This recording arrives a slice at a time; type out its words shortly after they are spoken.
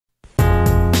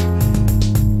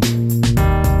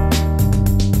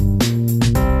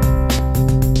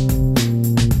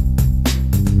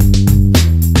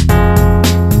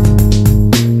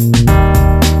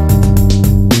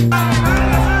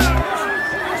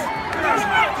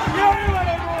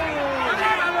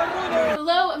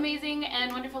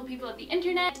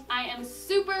but I am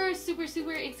super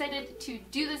excited to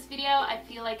do this video. I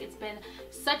feel like it's been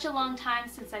such a long time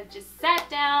since I've just sat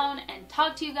down and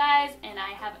talked to you guys, and I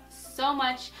have so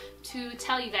much to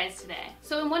tell you guys today.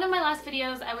 So in one of my last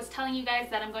videos, I was telling you guys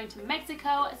that I'm going to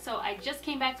Mexico. So I just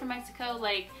came back from Mexico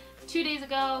like 2 days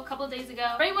ago, a couple of days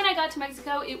ago. Right when I got to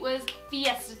Mexico, it was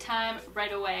fiesta time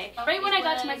right away. Right when I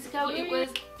got to Mexico, it was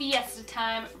fiesta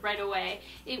time right away.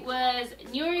 It was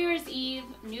New Year's Eve.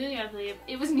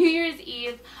 It was New Year's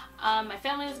Eve. My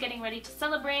family was getting ready to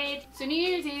celebrate. So New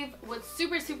Year's Eve was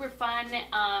super fun,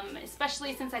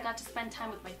 especially since I got to spend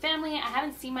time with my family. I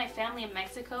haven't seen my family in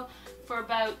Mexico for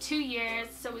about 2 years,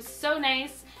 so it was so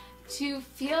nice to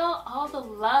feel all the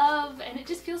love, and it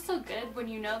just feels so good when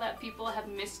you know that people have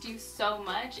missed you so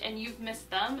much and you've missed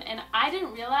them. And I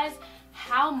didn't realize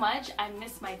how much I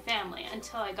missed my family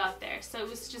until I got there. So it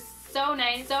was just so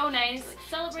nice to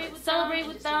celebrate with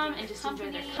them and just enjoy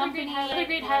their company. Another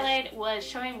great highlight was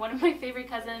showing one of my favorite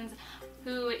cousins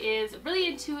who is really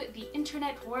into the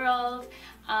internet world,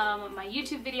 my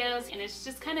YouTube videos, and it's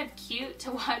just kind of cute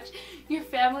to watch your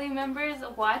family members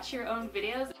watch your own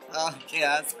videos. Ah, qué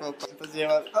asco, ¿cuántos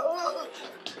llevas? Oh,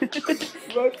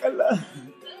 guácala.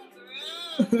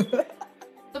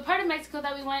 The part of Mexico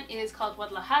that we went is called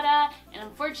Guadalajara, and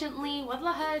unfortunately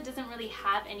Guadalajara doesn't really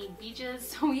have any beaches,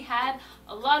 so we had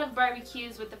a lot of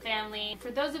barbecues with the family.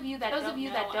 For those of you that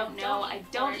don't know, I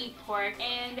don't eat pork,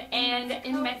 and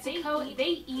in Mexico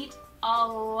they eat a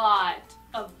lot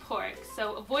of pork,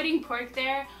 so avoiding pork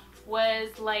there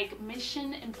was like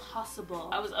mission impossible.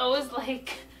 I was always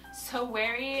like so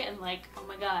wary and like, oh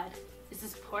my god, is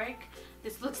this pork?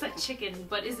 This looks like chicken,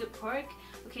 but is it pork?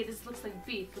 Okay, this looks like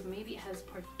beef, but maybe it has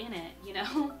pork in it, you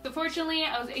know? So fortunately,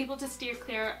 I was able to steer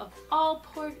clear of all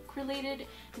pork-related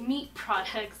meat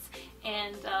products,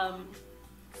 and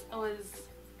it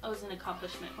was an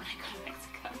accomplishment when I got to Mexico.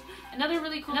 Another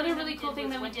really cool thing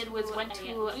that we did was went to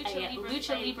a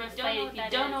lucha libre fight. If you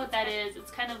don't know what that is,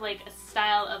 it's kind of like a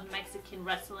style of Mexican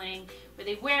wrestling where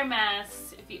they wear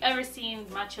masks. If you've ever seen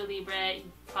Macho Libre,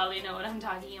 you probably know what I'm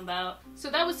talking about. So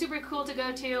that was super cool to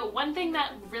go to. One thing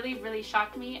that really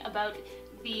shocked me about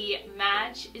the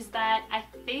match is that I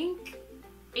think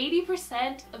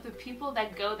 80% of the people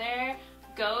that go there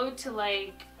go to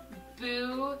like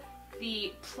boo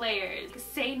the players,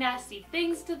 say nasty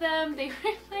things to them. They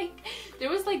were like, there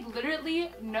was like literally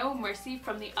no mercy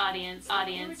from the audience.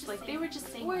 They were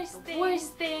just saying worst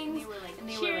things. And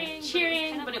they were like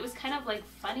cheering, but it was kind of like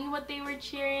funny what they were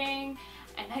cheering.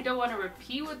 And I don't want to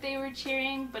repeat what they were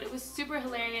cheering, but it was super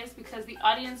hilarious because the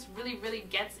audience really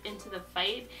gets into the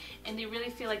fight and they really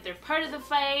feel like they're part of the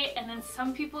fight. And then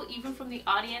some people even from the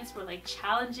audience were like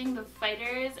challenging the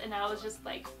fighters, and I was just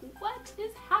like, what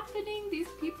is happening? These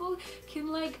people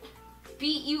can like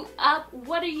beat you up.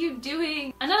 What are you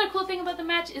doing? Another cool thing about the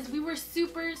match is we were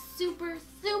super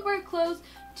close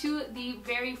to the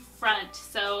very front,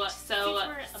 so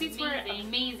seats were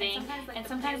amazing, and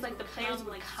sometimes like the players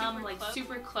would come like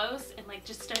super close and like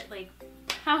just start like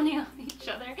pounding on each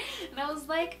other, and I was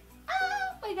like,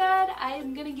 oh my god, I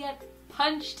am gonna get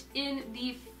punched in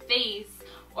the face,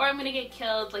 or I'm gonna get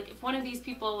killed. Like if one of these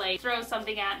people like throws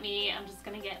something at me, I'm just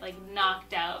gonna get like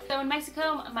knocked out. So in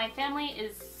Mexico, my family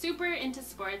is super into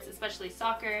sports, especially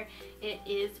soccer. It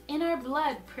is in our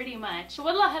blood pretty much.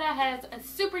 Guadalajara has a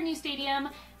super new stadium.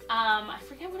 I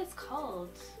forget what it's called.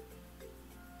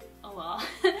 Oh well.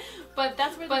 but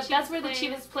that's where the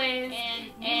Chivas plays,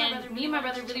 and me and my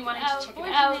brother really wanted to check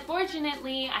it out.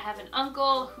 Fortunately, I have an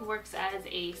uncle who works as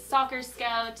a soccer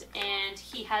scout, and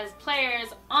he has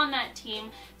players on that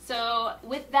team. So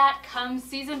with that comes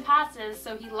season passes,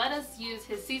 so he let us use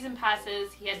his season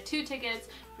passes. He had 2 tickets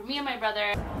for me and my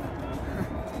brother.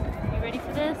 You ready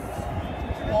for this?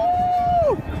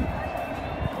 Woo!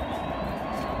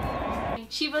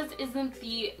 Chivas isn't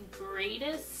the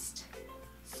greatest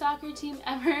soccer team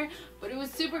ever, but it was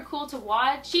super cool to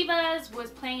watch. Chivas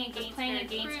was playing against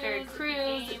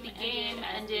Veracruz. The game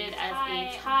ended as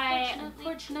a tie.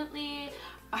 Unfortunately,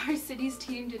 our city's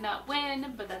team did not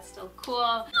win, but that's still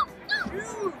cool.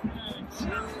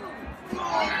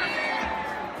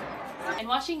 And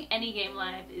watching any game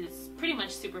live is pretty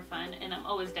much super fun, and I'm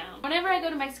always down. Whenever I go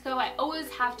to Mexico, I always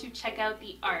have to check out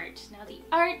the art. Now the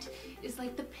art is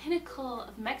like the pinnacle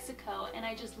of Mexico, and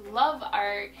I just love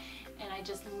art, and I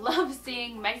just love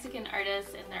seeing Mexican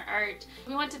artists and their art.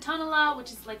 We went to Tonalá,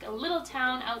 which is like a little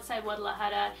town outside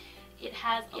Guadalajara. It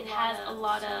has a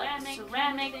lot of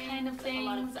ceramic kind of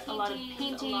things, a lot of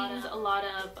paintings, a lot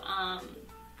of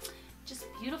just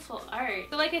beautiful art.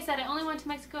 So like I said, I only went to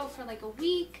Mexico for like a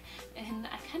week, and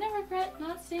I kind of regret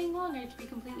not staying longer, to be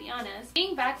completely honest.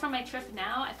 Being back from my trip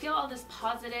now, I feel all this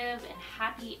positive and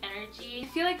happy energy. I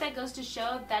feel like that goes to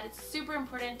show that it's super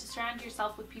important to surround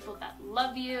yourself with people that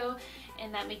love you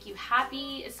and that make you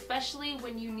happy, especially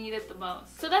when you need it the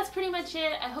most. So that's pretty much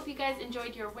it. I hope you guys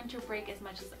enjoyed your winter break as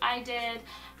much as I did,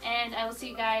 and I will see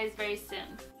you guys very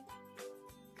soon.